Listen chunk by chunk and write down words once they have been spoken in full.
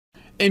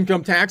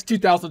Income tax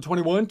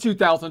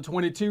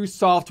 2021-2022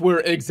 software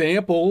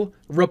example,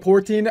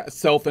 reporting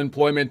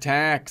self-employment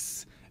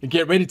tax.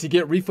 Get ready to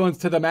get refunds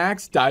to the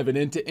max, diving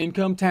into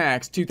income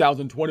tax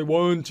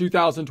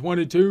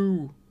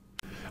 2021-2022.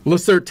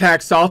 Lacert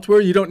tax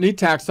software. You don't need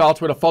tax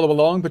software to follow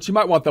along, but you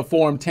might want the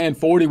Form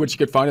 1040, which you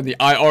could find on the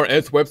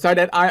IRS website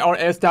at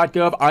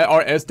irs.gov,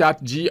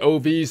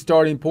 irs.gov.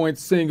 Starting point,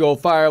 single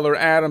filer,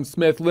 Adam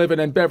Smith, living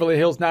in Beverly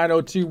Hills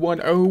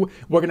 90210.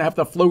 We're going to have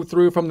to flow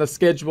through from the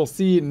Schedule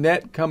C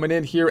net coming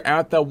in here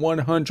at the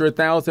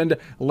 100,000.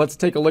 Let's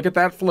take a look at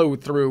that flow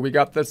through. We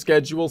got the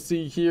Schedule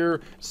C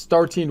here,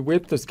 starting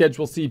with the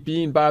Schedule C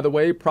being, by the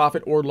way,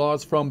 profit or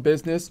loss from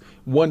business,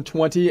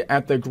 120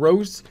 at the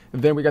gross.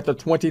 Then we got the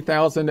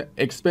 20,000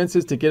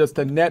 expenses to get us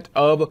the net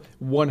of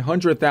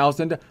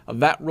 100,000.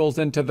 That rolls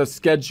into the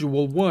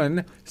Schedule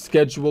 1.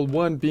 Schedule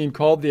 1 being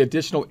called the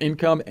additional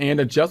income and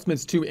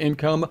adjustments to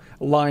income,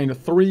 line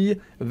 3.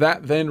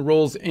 That then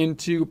rolls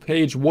into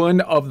page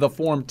 1 of the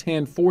Form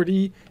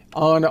 1040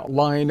 on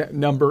line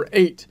number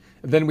 8.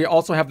 Then we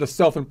also have the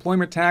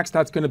self-employment tax.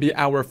 That's going to be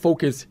our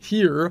focus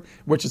here,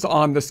 which is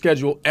on the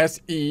Schedule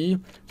SE.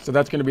 So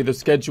that's going to be the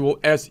Schedule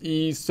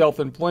SE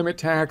self-employment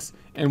tax.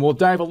 And we'll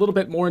dive a little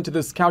bit more into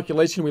this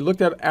calculation. We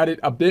looked at it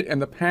a bit in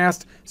the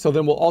past. So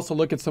then we'll also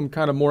look at some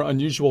kind of more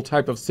unusual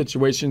type of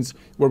situations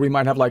where we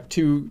might have like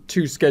two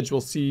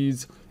Schedule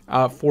Cs,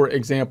 for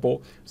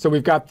example. So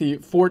we've got the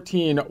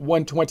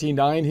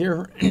 14,129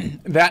 here.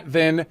 That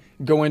then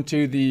go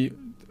into the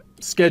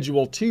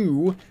Schedule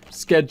 2,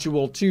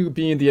 Schedule 2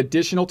 being the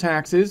additional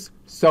taxes,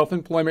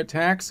 self-employment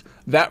tax.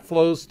 That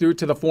flows through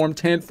to the Form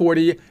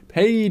 1040,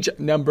 page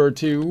number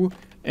 2.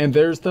 And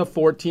there's the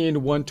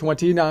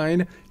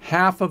 14,129.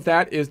 Half of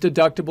that is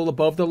deductible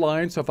above the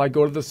line. So if I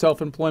go to the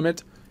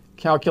self-employment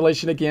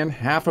calculation again,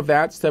 half of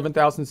that,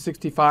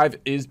 7,065,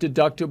 is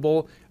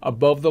deductible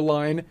above the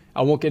line.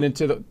 I won't get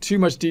into too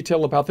much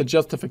detail about the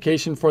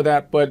justification for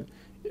that, but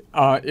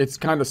it's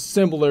kind of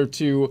similar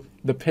to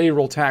the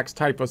payroll tax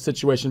type of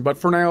situation. But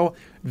for now,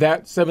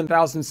 that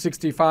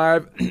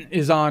 7,065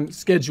 is on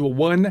Schedule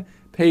 1,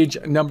 page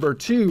number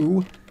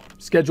 2.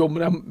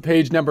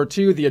 Page number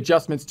 2, the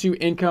adjustments to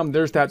income.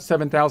 There's that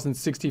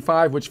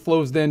 7,065, which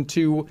flows then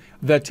to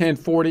the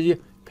 1040.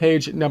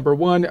 Page number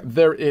 1,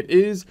 there it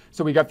is.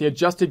 So we got the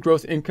adjusted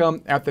gross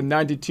income at the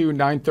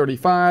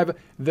 92,935,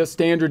 the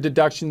standard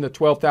deduction, the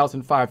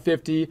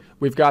 12,550.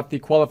 We've got the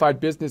qualified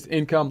business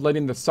income,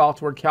 letting the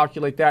software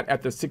calculate that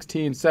at the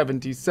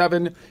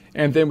 1677,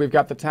 and then we've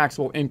got the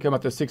taxable income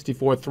at the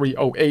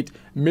 64,308.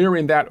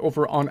 Mirroring that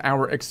over on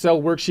our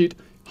Excel worksheet,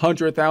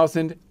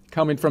 100,000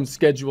 coming from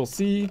Schedule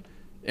C,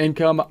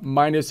 income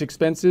minus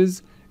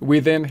expenses. We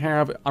then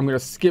have, I'm going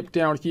to skip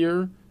down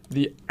here,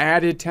 the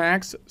added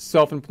tax,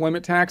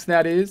 self-employment tax,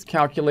 that is,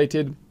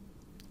 calculated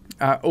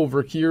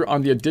over here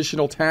on the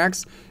additional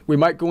tax. We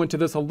might go into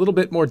this a little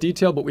bit more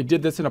detail, but we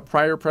did this in a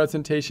prior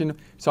presentation,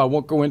 so I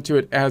won't go into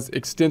it as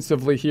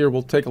extensively here.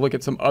 We'll take a look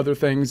at some other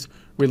things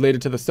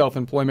related to the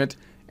self-employment,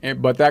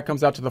 but that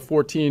comes out to the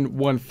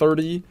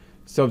 14,130.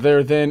 So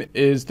there then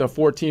is the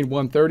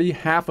 14,130.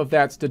 Half of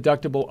that's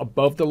deductible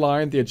above the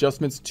line, the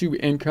adjustments to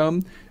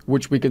income,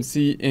 which we can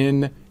see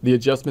in the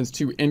adjustments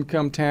to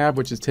income tab,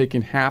 which is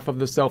taking half of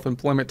the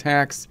self-employment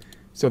tax.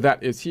 So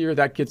that is here.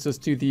 That gets us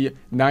to the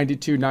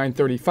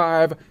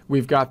 92,935.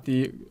 We've got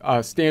the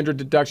standard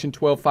deduction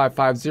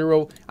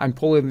 12,550. I'm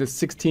pulling the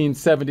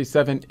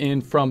 1677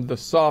 in from the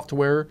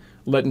software,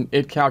 letting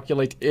it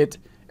calculate it.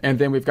 And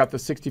then we've got the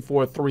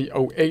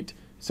 64,308.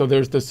 So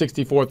there's the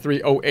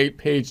 64,308,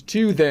 page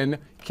 2 then,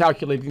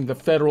 calculating the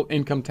federal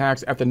income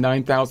tax at the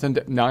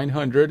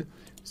 9,900.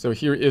 So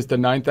here is the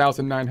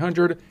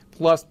 9,900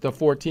 plus the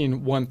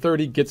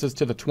 14,130 gets us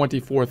to the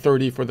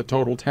 24,30 for the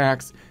total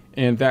tax.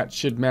 And that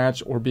should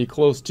match or be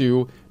close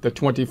to the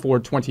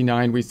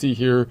 24.29 we see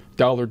here,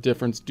 dollar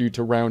difference due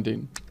to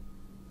rounding.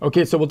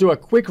 Okay, so we'll do a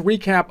quick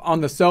recap on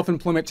the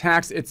self-employment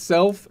tax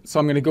itself. So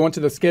I'm going to go into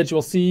the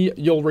Schedule C.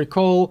 You'll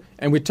recall,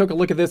 and we took a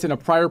look at this in a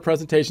prior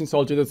presentation, so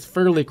I'll do this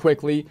fairly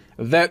quickly,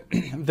 that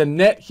the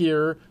net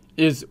here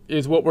is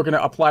what we're going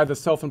to apply the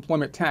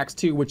self-employment tax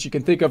to, which you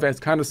can think of as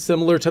kind of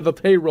similar to the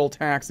payroll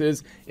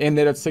taxes in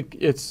that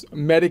it's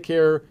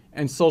Medicare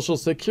and Social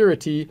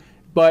Security,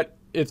 but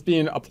it's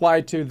being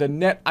applied to the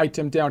net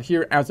item down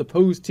here as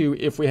opposed to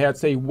if we had,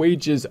 say,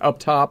 wages up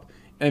top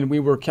and we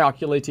were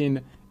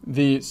calculating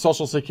the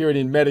Social Security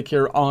and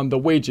Medicare on the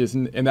wages.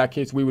 In that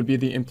case, we would be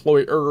the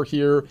employer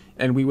here,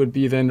 and we would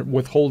be then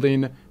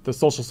withholding the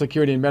Social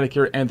Security and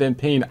Medicare and then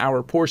paying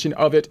our portion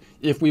of it.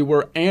 If we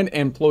were an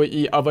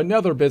employee of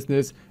another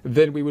business,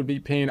 then we would be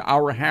paying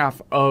our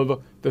half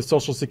of the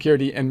Social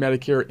Security and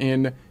Medicare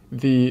in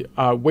the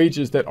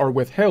wages that are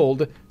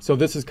withheld. So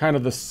this is kind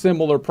of the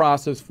similar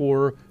process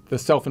for the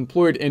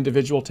self-employed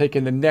individual,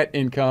 taking the net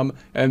income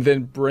and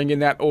then bringing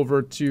that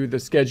over to the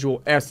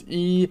Schedule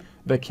SE.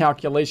 The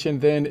calculation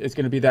then is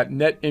going to be that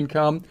net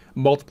income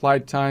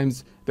multiplied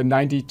times the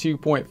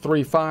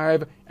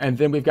 92.35. And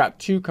then we've got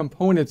two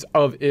components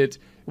of it,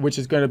 which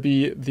is going to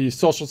be the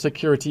Social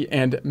Security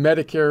and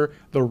Medicare.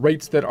 The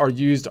rates that are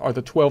used are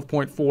the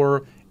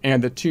 12.4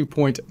 and the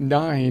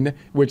 2.9,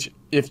 which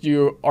if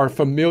you are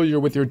familiar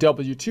with your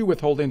W-2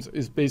 withholdings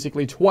is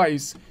basically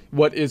twice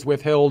what is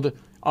withheld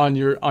on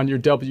your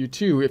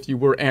W-2 if you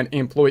were an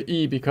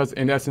employee, because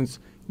in essence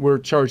we're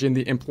charging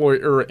the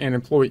employer and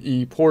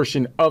employee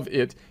portion of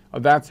it.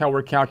 That's how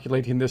we're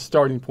calculating this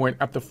starting point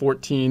at the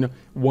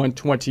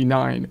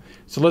 14,129.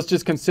 So let's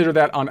just consider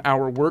that on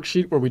our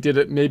worksheet where we did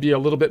it maybe a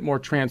little bit more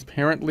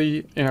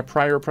transparently in a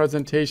prior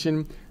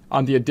presentation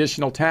on the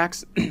additional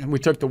tax. We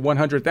took the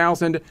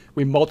 100,000,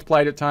 we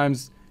multiplied it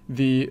times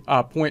the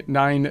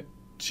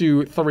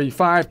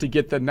 0.9235 to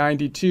get the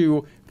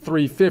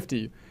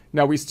 92,350.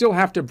 Now we still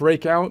have to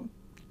break out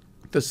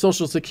the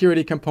Social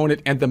Security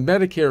component and the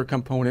Medicare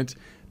component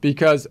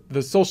because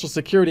the Social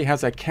Security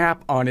has a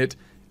cap on it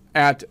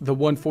at the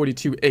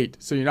 142.8.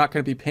 So you're not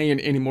going to be paying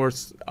any more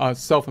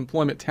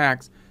self-employment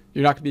tax.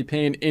 You're not going to be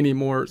paying any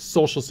more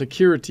Social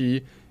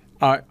Security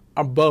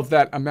above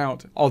that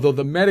amount. Although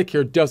the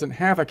Medicare doesn't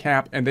have a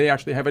cap, and they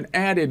actually have an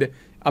added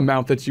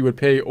amount that you would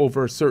pay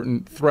over a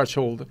certain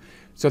threshold.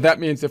 So that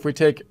means if we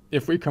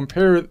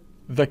compare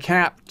the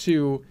cap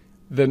to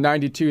the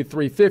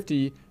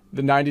 92,350,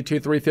 the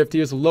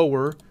 92,350 is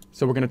lower.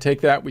 So we're going to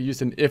take that. We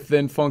use an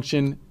if-then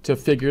function to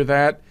figure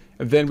that.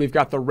 And then we've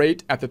got the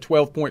rate at the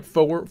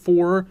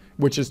 12.44,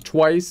 which is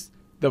twice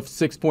the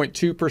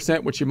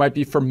 6.2%, which you might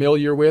be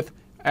familiar with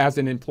as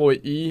an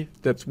employee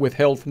that's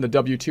withheld from the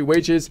W-2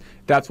 wages.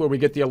 That's where we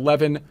get the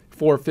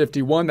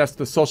 11,451. That's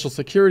the Social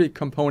Security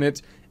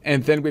component.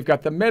 And then we've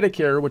got the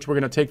Medicare, which we're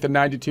going to take the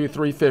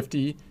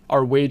 92,350,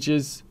 our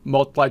wages,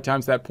 multiplied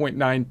times that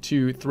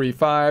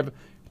 0.9235,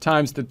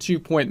 times the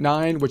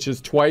 2.9, which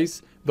is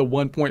twice the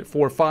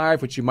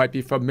 1.45, which you might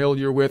be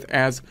familiar with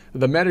as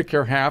the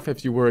Medicare half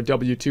if you were a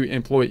W-2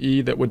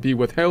 employee that would be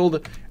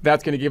withheld.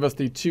 That's going to give us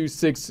the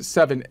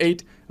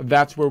 2,678.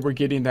 That's where we're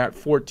getting that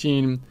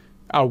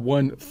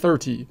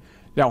 14,130.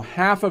 Now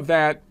half of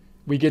that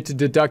we get to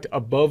deduct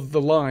above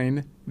the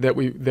line that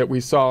we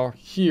saw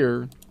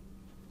here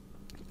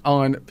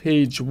on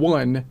page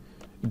 1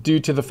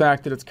 due to the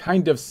fact that it's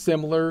kind of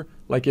similar.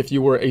 Like if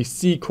you were a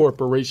C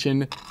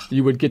corporation,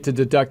 you would get to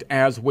deduct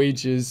as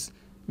wages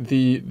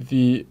the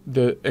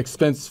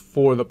expense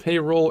for the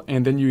payroll,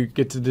 and then you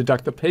get to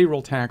deduct the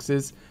payroll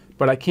taxes.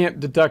 But I can't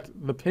deduct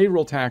the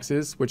payroll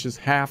taxes, which is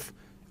half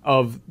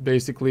of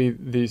basically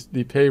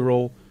the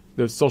payroll,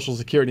 the Social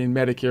Security and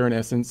Medicare in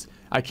essence.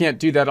 I can't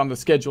do that on the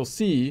Schedule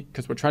C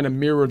because we're trying to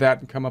mirror that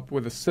and come up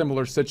with a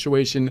similar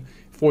situation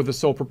for the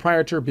sole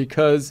proprietor,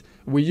 because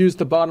we use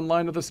the bottom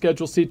line of the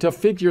Schedule C to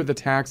figure the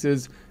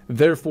taxes.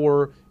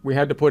 Therefore, we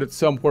had to put it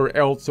somewhere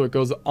else so it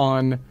goes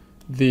on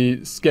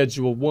the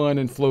Schedule 1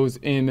 and flows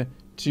in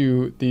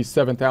to the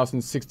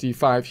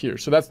 7,065 here.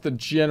 So that's the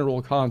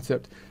general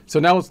concept. So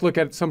now let's look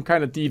at some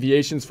kind of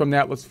deviations from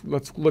that.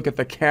 Let's look at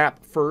the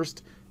cap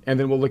first, and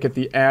then we'll look at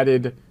the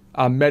added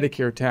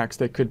Medicare tax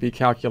that could be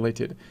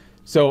calculated.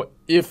 So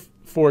if,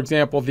 for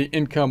example, the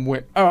income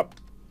went up,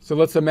 so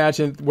let's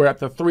imagine we're at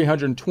the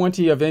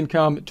 320 of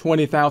income,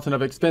 20,000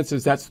 of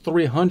expenses. That's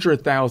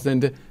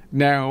 300,000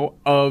 now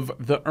of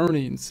the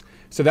earnings.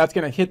 So that's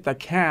going to hit the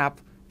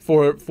cap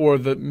for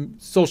the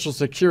Social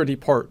Security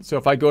part. So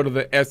if I go to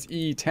the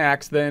SE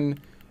tax, then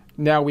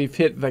now we've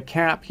hit the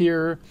cap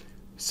here.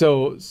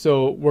 So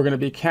we're going to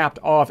be capped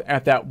off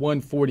at that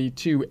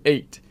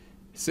 142.8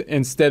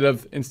 instead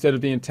of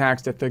being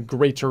taxed at the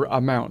greater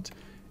amount.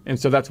 And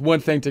so that's one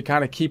thing to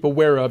kind of keep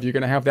aware of. You're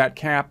going to have that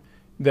cap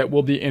that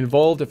will be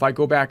involved. If I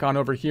go back on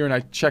over here and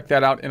I check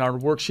that out in our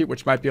worksheet,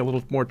 which might be a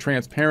little more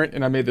transparent,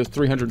 and I made this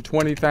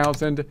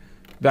 320,000,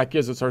 that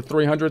gives us our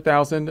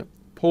 300,000.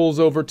 Pulls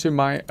over to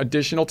my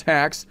additional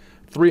tax.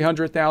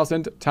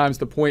 300,000 times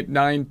the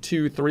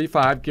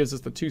 0.9235 gives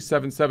us the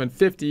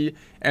 27750,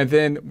 and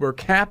then we're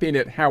capping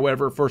it,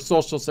 however, for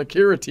Social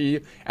Security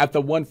at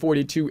the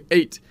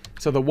 142.8.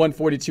 So the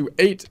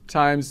 142.8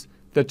 times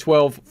the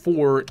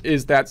 12.4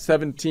 is that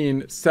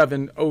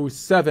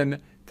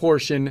 17,707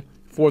 portion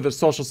for the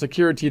Social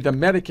Security. The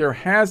Medicare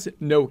has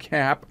no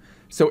cap,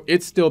 so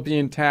it's still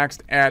being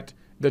taxed at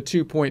the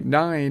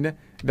 2.9.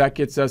 That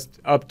gets us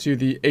up to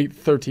the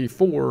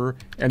 834,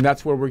 and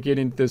that's where we're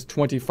getting this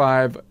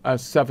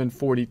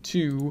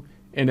 25,742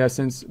 in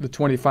essence, the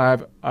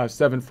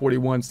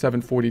 25,741,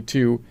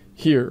 742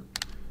 here.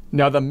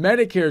 Now the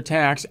Medicare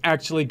tax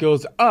actually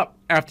goes up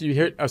after you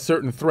hit a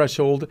certain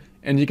threshold,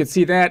 and you can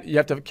see that you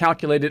have to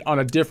calculate it on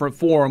a different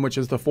form, which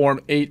is the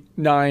form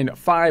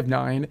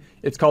 8959.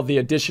 It's called the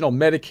additional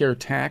Medicare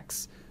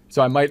tax.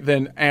 So I might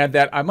then add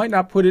that. I might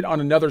not put it on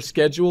another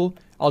schedule.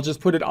 I'll just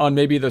put it on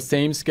maybe the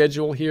same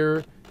schedule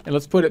here. And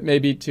let's put it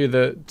maybe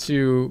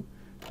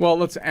well,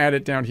 let's add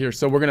it down here.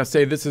 So we're going to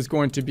say this is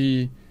going to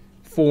be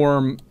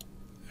form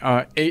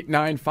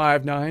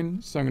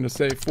 8959. So I'm going to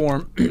say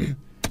form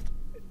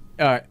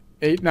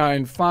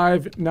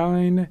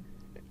 8959.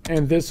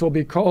 And this will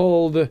be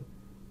called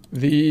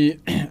the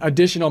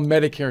additional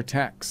Medicare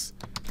tax.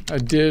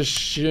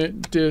 Additional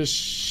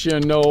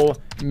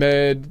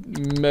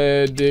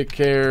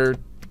Medicare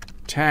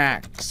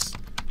tax.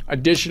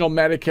 Additional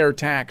Medicare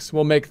tax.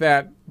 We'll make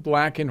that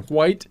black and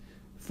white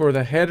for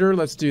the header,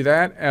 let's do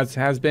that as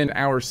has been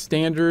our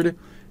standard.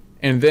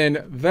 And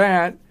then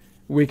that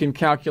we can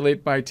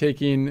calculate by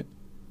taking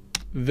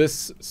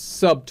this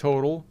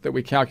subtotal that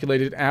we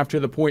calculated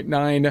after the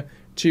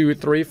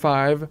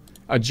 0.9235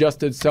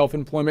 adjusted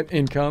self-employment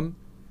income.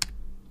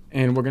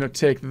 And we're going to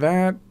take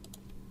that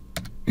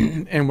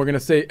and we're going to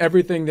say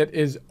everything that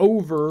is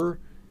over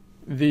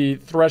the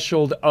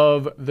threshold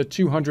of the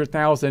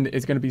 200,000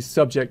 is going to be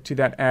subject to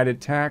that added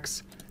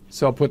tax.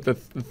 So I'll put the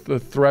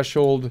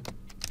threshold,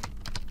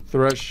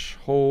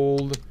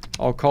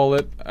 I'll call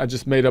it, I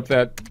just made up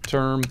that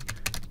term,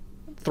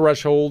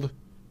 threshold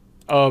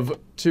of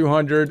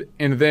 200,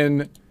 and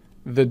then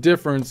the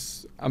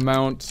difference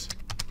amount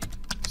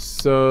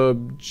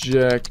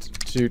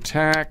subject to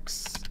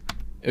tax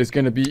is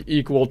going to be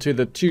equal to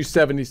the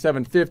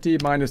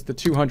 277.50 minus the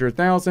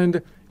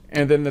 200,000,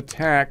 and then the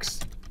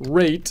tax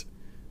rate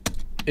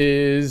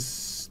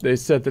is, they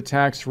said the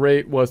tax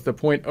rate was the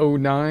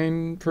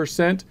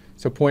 0.09%,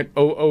 so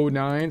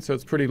 0.009, so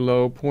it's pretty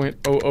low,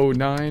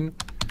 0.009.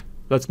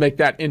 Let's make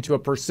that into a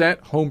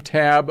percent, home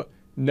tab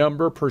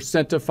number,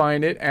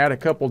 percentifying it, add a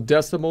couple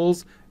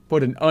decimals,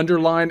 put an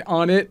underline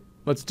on it.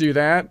 Let's do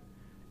that.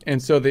 And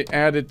so the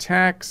added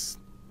tax,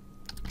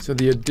 so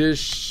the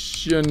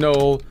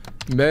additional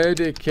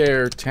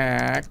Medicare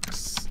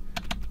tax,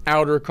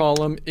 outer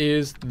column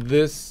is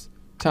this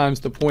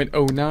times the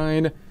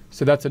 0.09.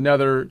 So that's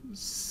another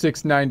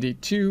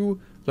 692.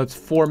 Let's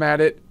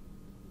format it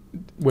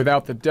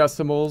without the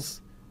decimals.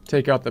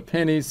 Take out the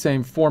pennies,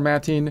 same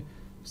formatting.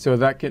 So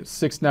that gets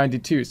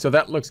 692. So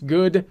that looks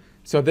good.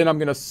 So then I'm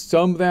going to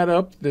sum that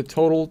up, the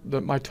total,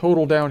 my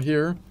total down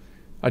here,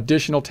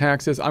 additional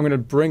taxes. I'm going to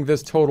bring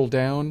this total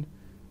down.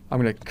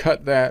 I'm going to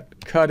cut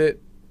it,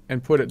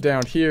 and put it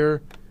down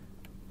here,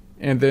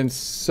 and then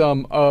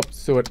sum up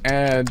so it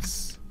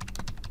adds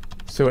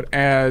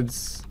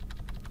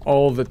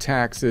all the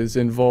taxes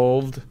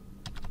involved.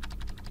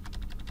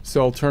 So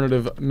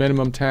alternative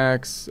minimum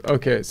tax.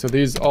 Okay, so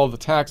these are all the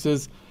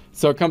taxes.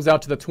 So it comes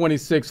out to the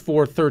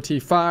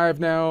 26,435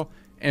 now,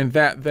 and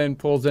that then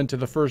pulls into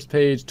the first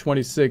page,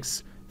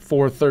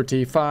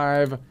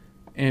 26,435.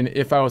 And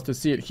if I was to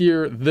see it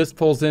here, this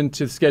pulls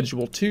into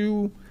Schedule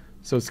 2.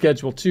 So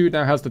Schedule 2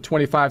 now has the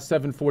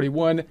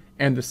 25,741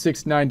 and the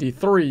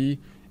 693,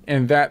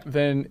 and that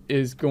then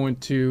is going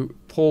to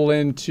pull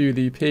into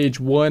the page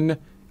 1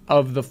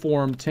 of the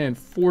Form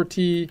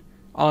 1040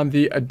 on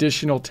the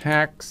additional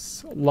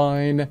tax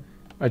line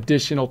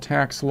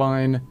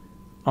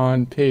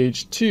on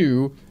page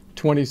 2,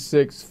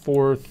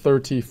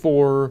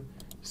 26,434.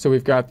 So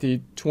we've got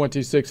the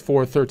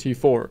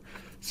 26,434.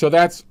 So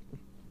that's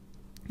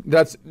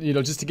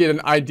just to get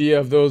an idea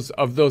of those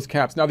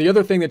caps. Now the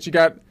other thing that you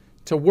got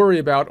to worry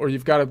about, or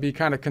you've got to be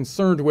kind of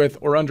concerned with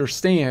or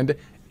understand,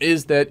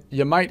 is that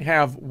you might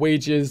have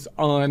wages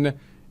on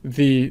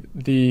the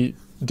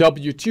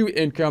W-2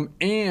 income,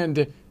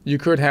 and you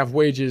could have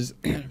wages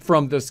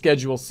from the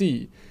Schedule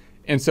C.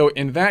 And so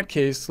in that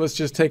case, let's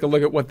just take a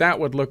look at what that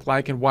would look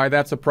like and why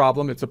that's a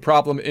problem. It's a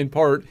problem in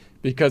part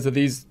because of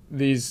these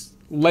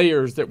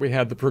layers that we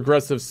had, the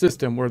progressive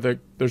system where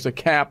there's a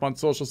cap on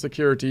Social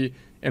Security,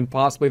 and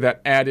possibly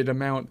that added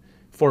amount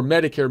for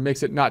Medicare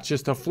makes it not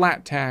just a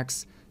flat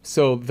tax.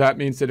 So that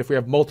means that if we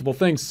have multiple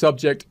things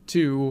subject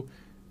to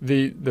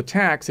the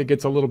tax, it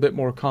gets a little bit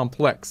more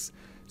complex.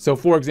 So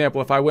for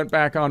example, if I went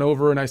back on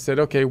over and I said,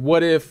 okay,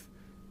 what if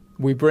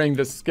we bring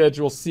the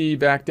Schedule C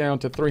back down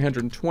to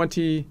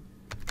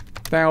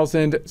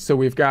 320,000? So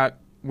we've got,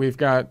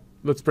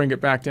 let's bring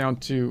it back down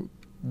to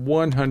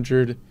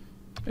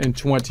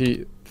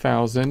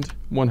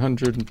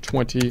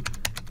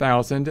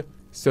 120,000.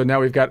 So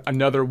now we've got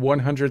another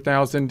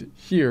 100,000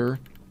 here.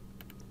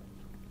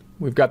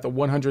 We've got the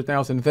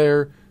 100,000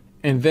 there.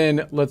 And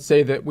then let's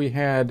say that we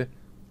had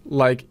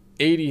like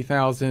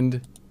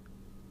 80,000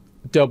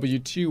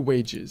 W-2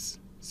 wages.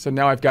 So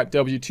now I've got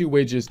W-2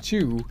 wages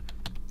too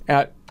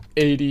at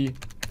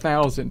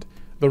 80,000.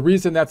 The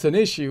reason that's an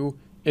issue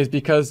is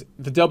because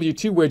the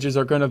W-2 wages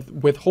are going to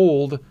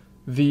withhold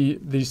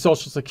the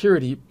Social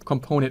Security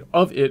component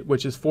of it,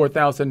 which is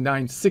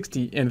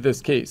 4,960 in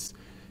this case.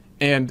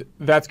 And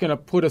that's going to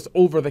put us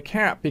over the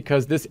cap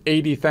because this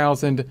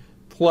 80,000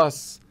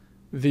 plus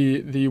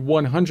the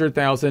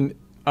 100,000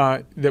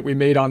 that we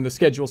made on the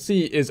Schedule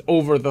C is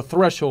over the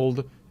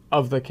threshold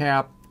of the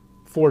cap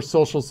for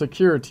Social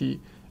Security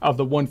of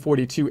the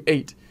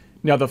 142.8.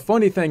 Now the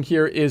funny thing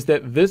here is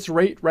that this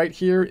rate right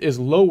here is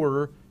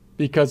lower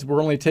because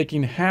we're only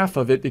taking half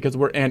of it because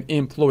we're an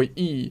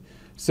employee.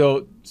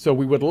 So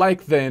we would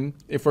like then,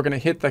 if we're going to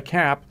hit the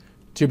cap,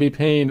 to be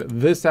paying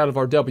this out of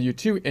our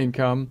W-2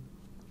 income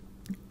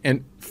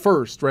and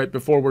first, right,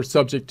 before we're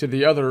subject to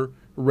the other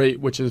rate,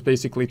 which is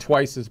basically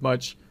twice as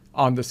much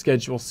on the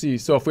Schedule C.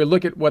 So if we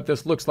look at what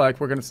this looks like,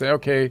 we're going to say,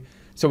 okay,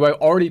 so I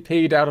already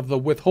paid out of the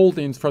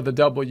withholdings for the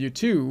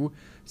W-2.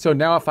 So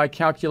now if I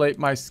calculate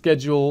my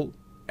Schedule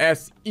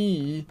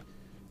SE,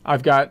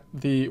 I've got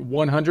the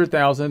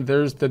 100,000,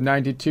 there's the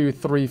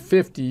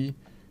 92,350.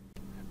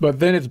 But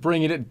then it's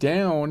bringing it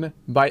down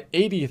by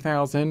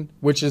 80,000,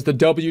 which is the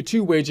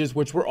W-2 wages,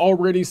 which were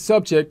already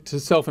subject to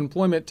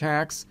self-employment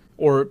tax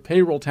or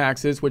payroll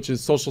taxes, which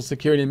is Social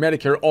Security and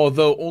Medicare,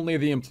 although only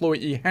the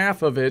employee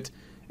half of it.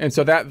 And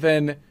so that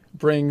then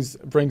brings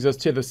us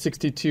to the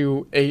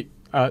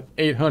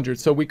 62,800.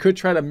 So we could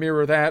try to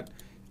mirror that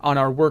on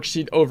our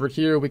worksheet over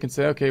here. We can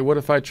say, okay, what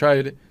if I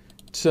tried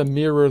to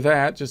mirror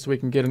that just so we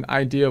can get an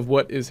idea of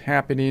what is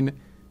happening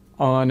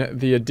on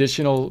the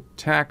additional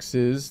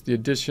taxes,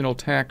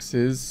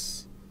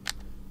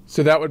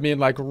 So that would mean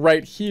like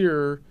right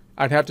here,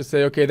 I'd have to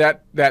say, okay,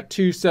 that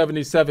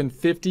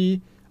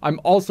 277.50, I'm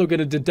also going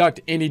to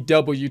deduct any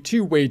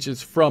W-2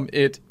 wages from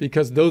it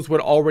because those would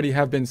already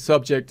have been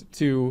subject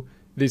to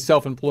the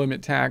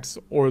self-employment tax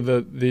or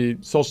the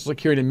Social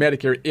Security and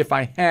Medicare if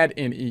I had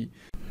any.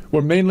 We're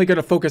mainly going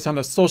to focus on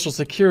the Social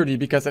Security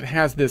because it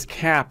has this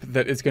cap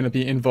that is going to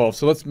be involved.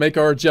 So let's make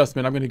our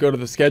adjustment. I'm going to go to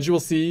the Schedule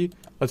C.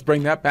 Let's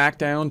bring that back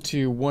down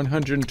to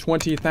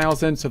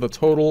 120,000. So the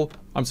total,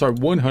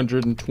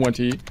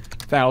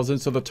 120,000.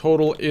 So the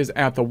total is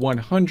at the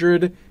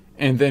 100.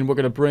 And then we're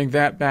going to bring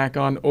that back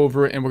on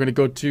over and we're going to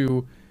go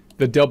to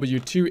the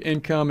W-2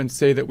 income and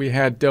say that we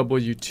had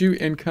W-2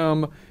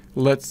 income,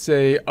 let's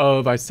say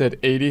I said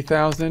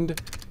 80,000.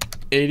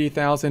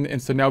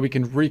 And so now we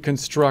can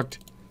reconstruct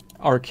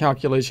our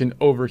calculation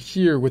over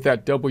here with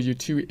that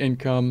W-2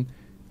 income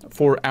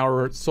for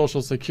our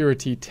Social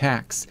Security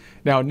tax.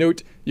 Now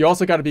note, you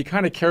also got to be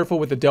kind of careful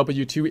with the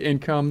W-2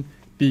 income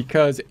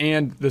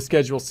and the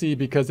Schedule C,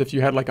 because if you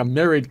had like a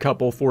married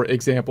couple, for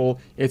example,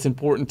 it's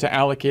important to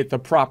allocate the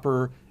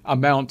proper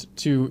amount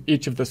to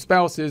each of the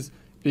spouses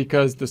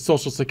because the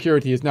Social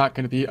Security is not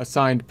going to be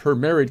assigned per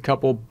married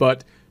couple,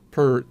 but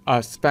per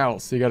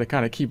spouse. So you got to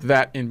kind of keep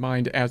that in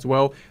mind as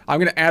well. I'm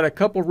going to add a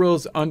couple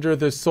rows under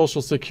this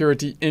Social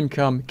Security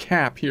income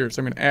cap here.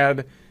 So I'm going to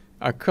add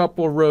a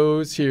couple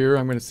rows here.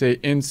 I'm going to say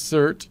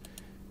insert,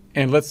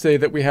 and let's say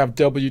that we have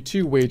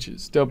W-2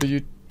 wages,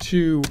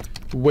 W-2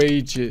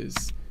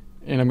 wages.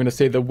 And I'm going to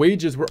say the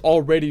wages were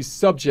already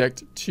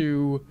subject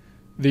to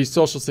the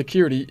Social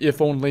Security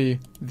if only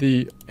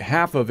the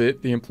half of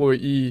it, the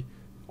employee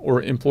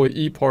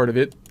part of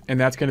it, and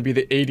that's going to be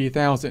the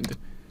 80,000.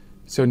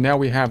 So now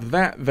we have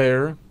that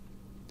there.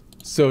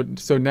 So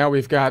now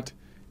we've got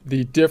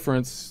the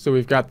difference. So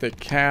we've got the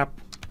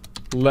cap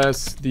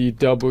less the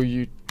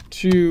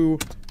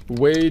W-2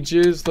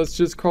 wages, let's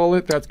just call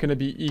it. That's going to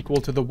be equal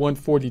to the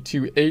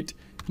 142.8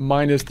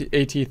 minus the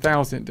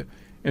 80,000.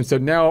 And so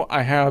now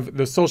I have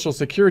the Social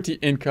Security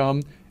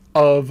income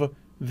of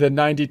the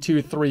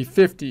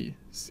 92,350.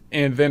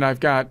 And then I've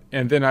got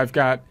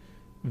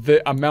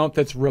the amount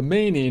that's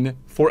remaining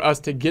for us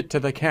to get to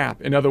the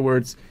cap. In other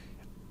words,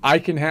 I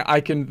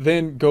can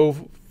then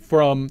go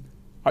from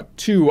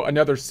to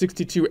another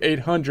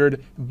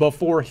 62,800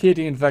 before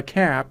hitting the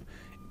cap,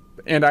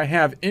 and I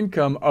have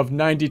income of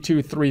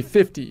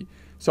 92,350.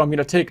 So I'm going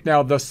to take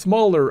now the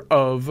smaller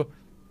of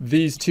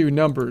these two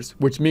numbers,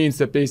 which means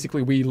that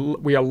basically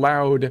we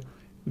allowed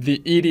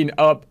the eating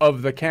up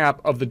of the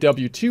cap of the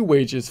W-2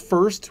 wages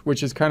first,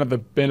 which is kind of the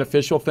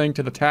beneficial thing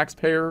to the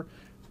taxpayer,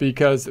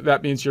 because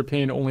that means you're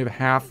paying only the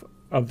half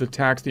of the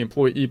tax, the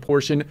employee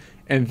portion,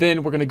 and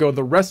then we're going to go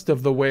the rest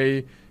of the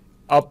way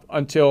up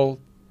until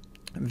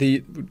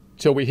we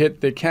hit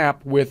the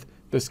cap with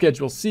the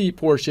Schedule C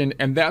portion,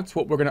 and that's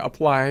what we're going to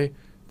apply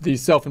the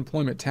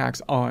self-employment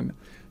tax on.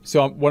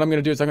 So what I'm going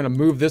to do is I'm going to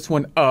move this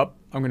one up.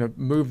 I'm going to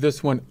move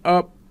this one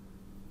up.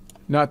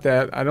 Not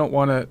that. I don't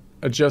want to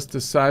adjust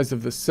the size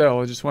of the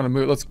cell. I just want to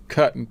move. Let's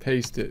cut and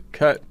paste it.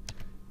 Cut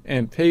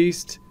and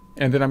paste,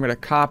 and then I'm going to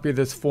copy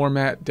this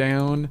format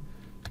down.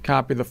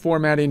 Copy the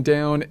formatting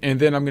down, and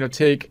then I'm going to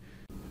take,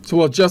 so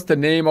we'll adjust the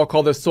name. I'll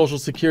call this Social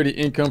Security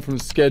income from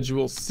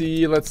Schedule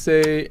C, let's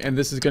say, and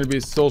this is going to be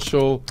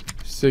Social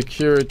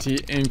Security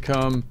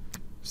income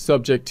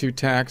subject to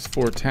tax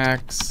for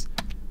tax.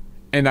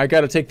 And I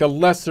got to take the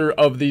lesser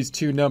of these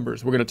two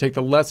numbers. We're going to take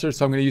the lesser,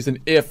 so I'm going to use an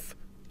if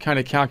kind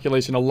of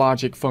calculation, a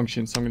logic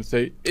function. So I'm going to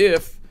say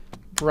if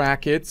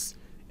brackets,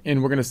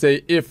 and we're going to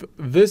say if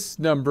this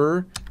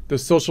number, the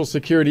Social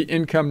Security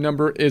income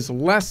number, is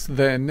less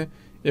than,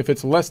 if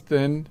it's less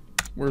than,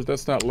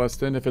 that's not less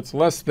than, if it's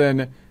less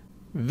than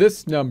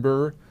this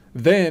number,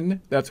 then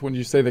that's when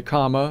you say the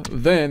comma,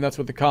 then that's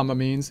what the comma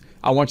means.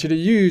 I want you to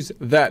use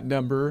that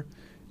number.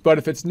 But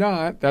if it's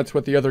not, that's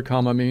what the other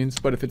comma means.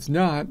 But if it's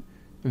not,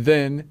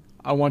 then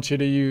I want you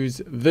to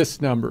use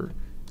this number.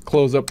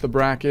 Close up the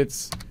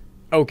brackets.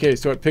 Okay,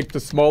 so it picked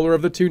the smaller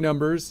of the two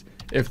numbers.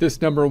 If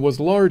this number was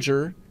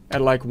larger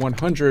at like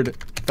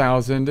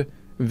 100,000,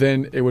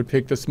 then it would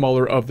pick the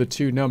smaller of the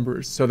two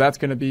numbers. So that's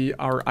going to be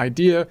our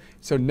idea.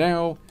 So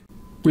now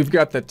we've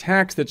got the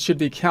tax that should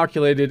be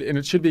calculated, and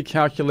it should be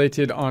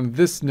calculated on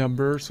this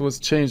number. So let's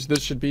change,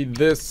 this should be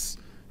this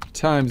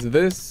times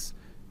this.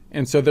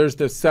 And so there's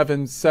the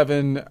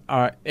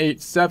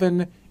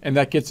 7787, and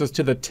that gets us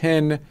to the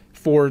 10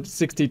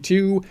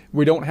 10,462.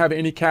 We don't have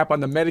any cap on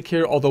the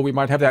Medicare, although we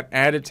might have that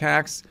added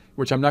tax,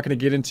 which I'm not going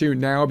to get into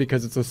now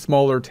because it's a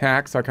smaller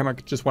tax. I kind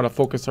of just want to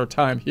focus our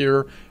time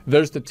here.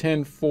 There's the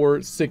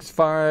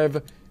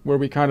 10,465, where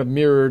we kind of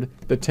mirrored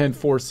the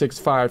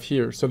 10,465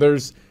 here. So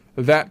there's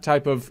that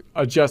type of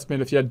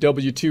adjustment. If you had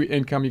W-2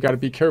 income, you got to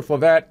be careful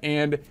of that,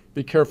 and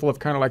be careful of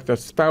kind of like the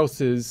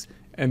spouses,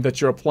 and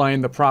that you're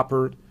applying the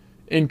proper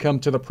income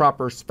to the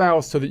proper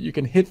spouse so that you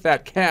can hit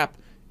that cap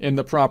in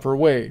the proper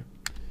way.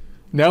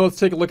 Now let's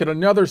take a look at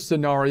another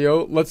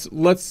scenario.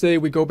 Let's say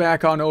we go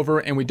back on over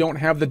and we don't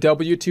have the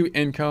W-2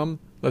 income.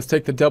 Let's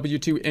take the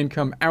W-2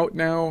 income out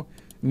now.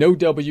 No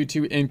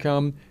W-2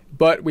 income,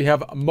 but we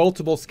have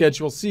multiple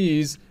Schedule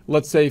Cs,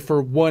 let's say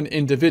for one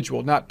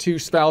individual, not two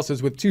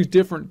spouses with two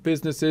different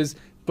businesses,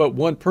 but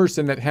one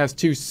person that has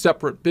two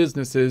separate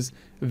businesses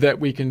that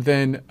we can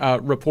then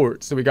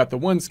report. So we got the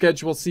one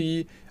Schedule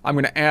C. I'm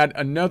going to add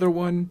another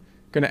one.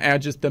 Going to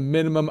add just the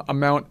minimum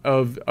amount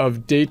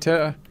of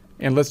data.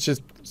 And let's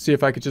just see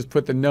if I could just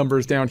put the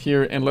numbers down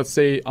here. And let's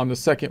say on the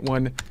second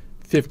one,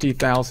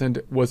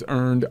 50,000 was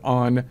earned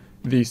on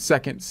the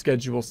second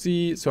Schedule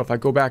C. So if I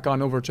go back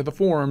on over to the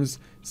forms,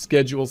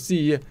 Schedule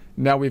C,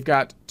 now we've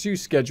got two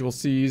Schedule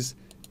Cs.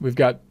 We've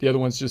got the other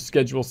one's just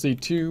Schedule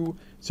C2.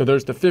 So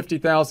there's the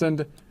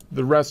 50,000.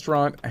 The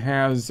restaurant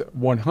has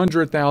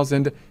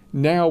 100,000.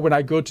 Now when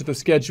I go to the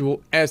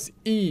Schedule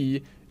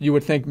SE, you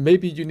would think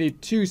maybe you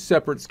need two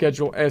separate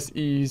Schedule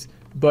SEs,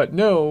 but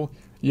no,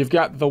 you've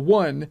got the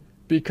one,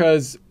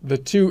 because the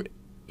two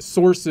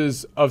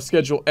sources of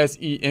Schedule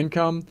SE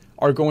income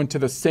are going to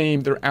the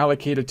same, they're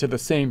allocated to the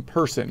same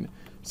person.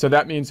 So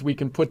that means we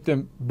can put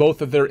them,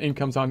 both of their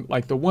incomes on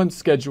like the one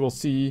Schedule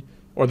C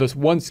or this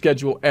one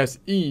Schedule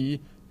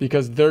SE,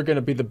 because they're going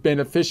to be the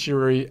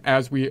beneficiary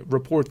as we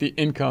report the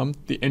income.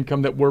 The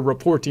income that we're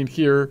reporting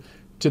here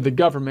to the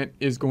government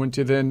is going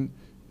to then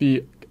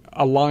be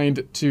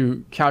aligned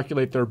to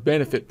calculate their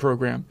benefit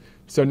program.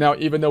 So now,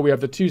 even though we have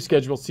the two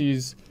Schedule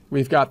Cs,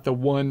 we've got the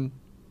one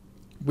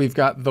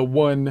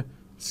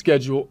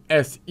Schedule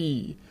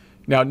SE.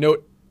 Now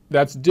note,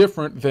 that's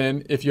different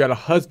than if you had a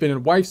husband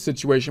and wife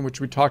situation, which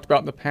we talked about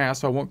in the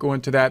past. So I won't go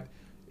into that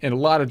in a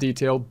lot of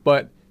detail,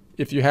 but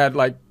if you had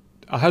like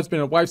a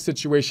husband and wife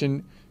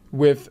situation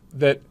with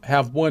that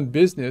have one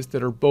business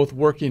that are both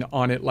working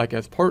on it, like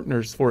as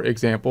partners, for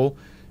example,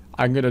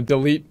 I'm going to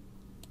delete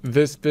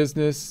this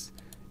business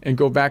and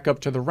go back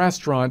up to the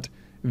restaurant.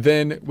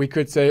 Then we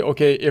could say,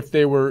 okay, if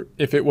it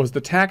was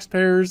the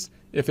taxpayers,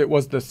 if it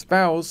was the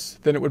spouse,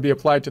 then it would be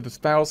applied to the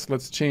spouse.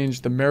 Let's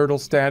change the marital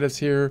status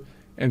here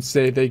and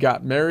say they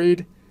got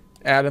married.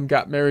 Adam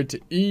got married to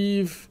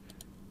Eve.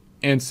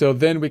 And so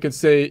then we could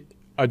say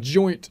a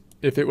joint,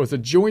 if it was a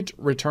joint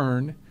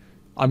return,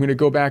 I'm going to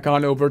go back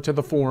on over to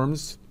the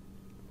forms.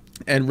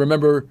 And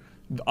remember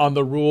on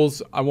the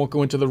rules, I won't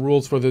go into the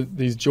rules for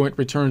these joint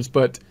returns,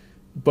 but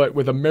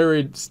with a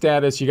married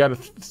status, you got to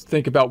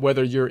think about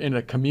whether you're in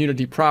a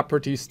community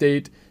property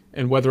state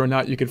and whether or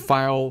not you could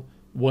file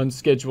one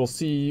Schedule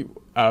C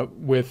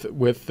with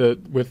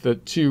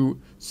the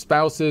two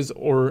spouses,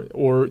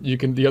 or you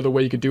can, the other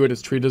way you could do it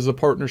is treat it as a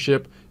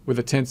partnership with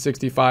a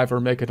 1065 or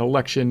make an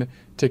election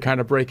to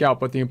kind of break out.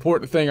 But the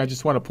important thing I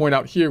just want to point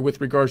out here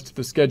with regards to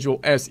the Schedule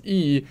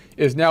SE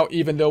is now,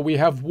 even though we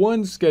have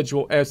one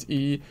Schedule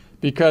SE,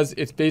 because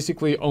it's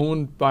basically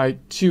owned by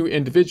two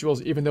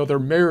individuals, even though they're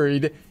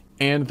married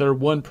and they're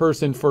one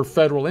person for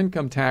federal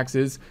income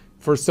taxes,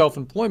 for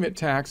self-employment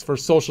tax, for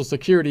Social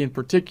Security in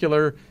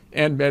particular,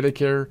 and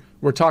Medicare,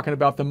 we're talking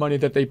about the money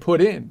that they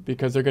put in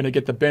because they're going to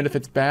get the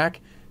benefits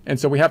back. And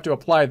so we have to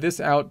apply this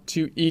out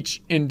to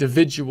each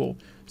individual.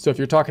 So if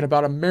you're talking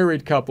about a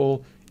married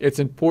couple, it's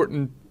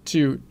important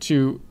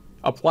to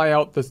apply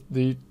out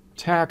the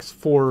tax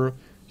for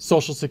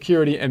Social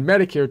Security and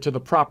Medicare to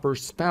the proper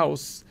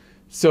spouse,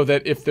 so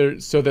that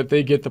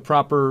they get the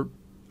proper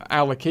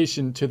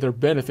allocation to their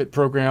benefit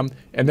program.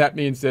 And that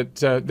means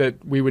that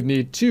we would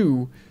need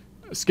two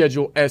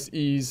Schedule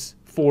SEs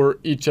for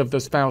each of the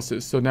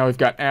spouses. So now we've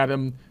got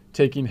Adam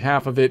taking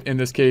half of it in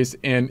this case,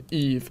 and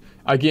Eve.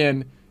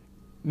 Again,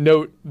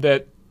 note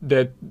that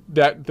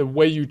the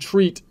way you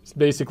treat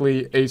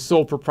basically a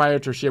sole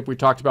proprietorship we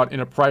talked about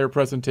in a prior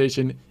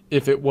presentation,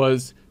 if it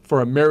was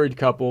for a married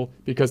couple,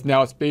 because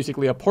now it's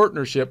basically a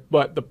partnership,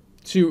 but the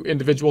two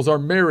individuals are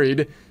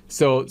married,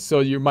 so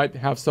you might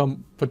have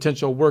some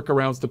potential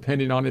workarounds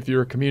depending on if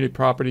you're a community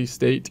property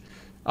state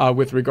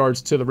with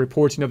regards to the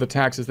reporting of the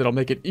taxes that'll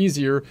make it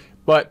easier.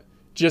 But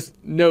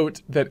just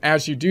note that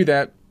as you do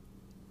that,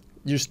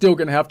 you're still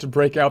going to have to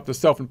break out the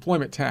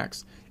self-employment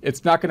tax.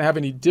 It's not going to have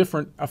any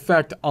different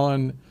effect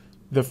on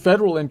the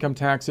federal income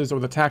taxes or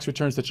the tax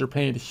returns that you're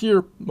paying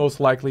here, most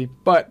likely,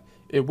 but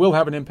it will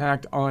have an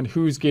impact on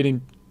who's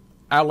getting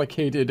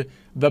allocated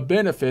the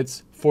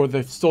benefits for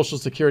the Social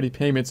Security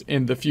payments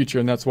in the future,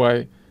 and that's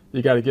why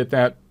you got to get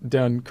that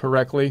done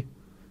correctly.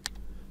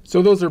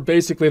 So those are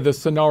basically the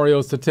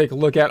scenarios to take a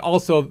look at.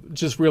 Also,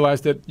 just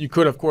realize that you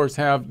could, of course,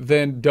 have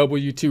then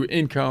W-2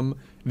 income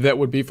that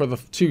would be for the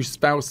two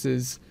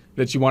spouses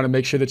that you want to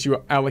make sure that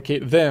you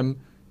allocate them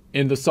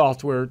in the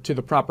software to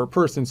the proper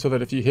person, so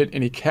that if you hit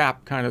any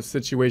cap kind of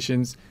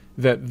situations,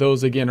 that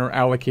those again are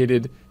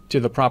allocated to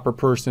the proper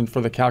person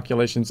for the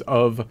calculations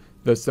of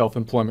the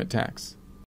self-employment tax.